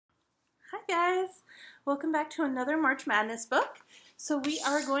Hi guys! Welcome back to another March Madness book. So we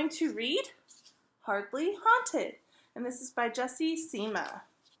are going to read Hardly Haunted, and this is by Jessie Sima.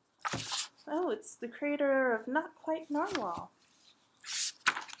 Oh, it's the creator of Not Quite Narwhal.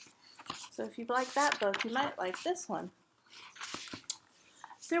 So if you like that book, you might like this one.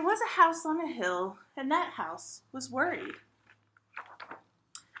 There was a house on a hill, and that house was worried.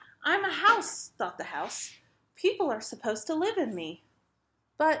 I'm a house, thought the house. People are supposed to live in me.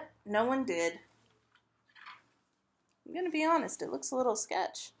 But no one did. I'm going to be honest, it looks a little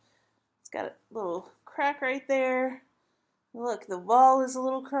sketch. It's got a little crack right there. Look, the wall is a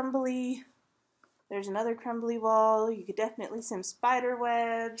little crumbly. There's another crumbly wall. You could definitely see some spider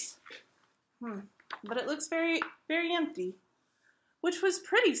webs. But it looks very, very empty, which was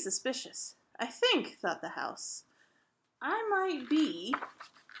pretty suspicious. I think, thought the house, I might be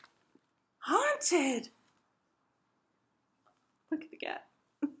haunted. Look at the cat.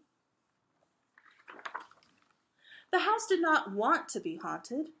 The house did not want to be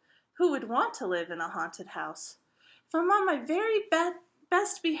haunted. Who would want to live in a haunted house? If I'm on my very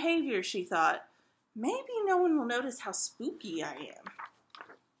best behavior, she thought, maybe no one will notice how spooky I am.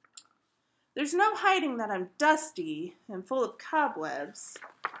 There's no hiding that I'm dusty and full of cobwebs.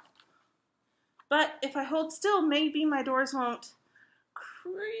 But if I hold still, maybe my doors won't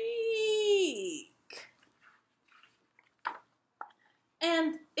creak.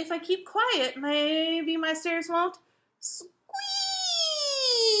 And if I keep quiet, maybe my stairs won't squeak.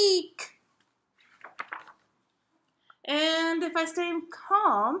 And if I stay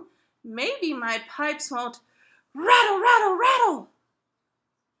calm, maybe my pipes won't rattle, rattle, rattle.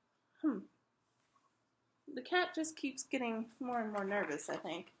 The cat just keeps getting more and more nervous, I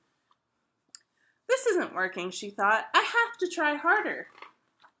think. This isn't working, she thought. I have to try harder.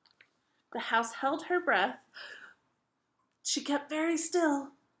 The house held her breath. She kept very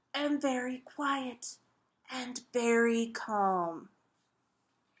still and very quiet and very calm.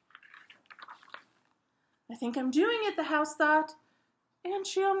 I think I'm doing it, the house thought, and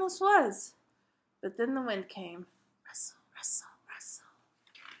she almost was. But then the wind came. Rustle, rustle, rustle.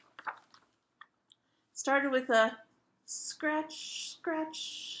 Started with a scratch,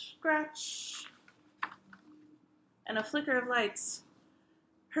 scratch, scratch, and a flicker of lights.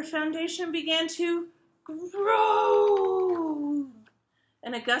 Her foundation began to grow,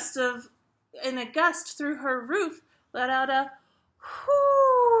 and a gust through her roof let out a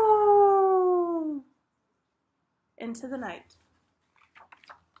whoo into the night.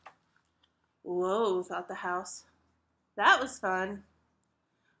 Whoa, thought the house. That was fun.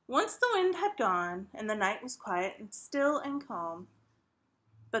 Once the wind had gone, and the night was quiet and still and calm.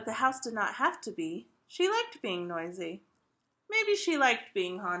 But the house did not have to be. She liked being noisy. Maybe she liked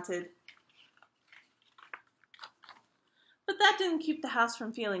being haunted. But that didn't keep the house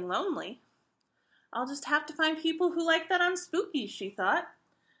from feeling lonely. I'll just have to find people who like that I'm spooky, she thought.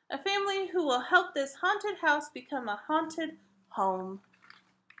 A family who will help this haunted house become a haunted home.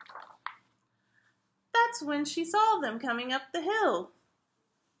 That's when she saw them coming up the hill.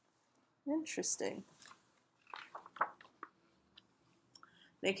 Interesting.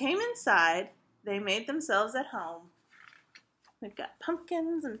 They came inside. They made themselves at home. We've got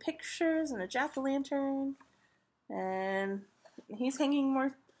pumpkins and pictures and a jack-o'-lantern. And he's hanging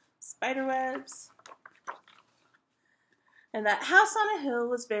more spider webs. And that house on a hill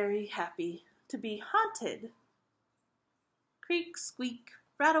was very happy to be haunted. Creak, squeak,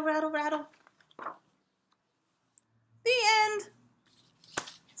 rattle, rattle, rattle. The end.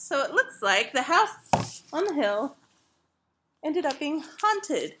 So it looks like the house on the hill ended up being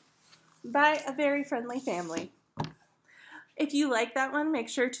haunted by a very friendly family. If you like that one, make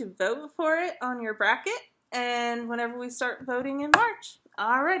sure to vote for it on your bracket. And whenever we start voting in March.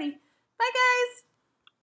 Alrighty. Bye, guys.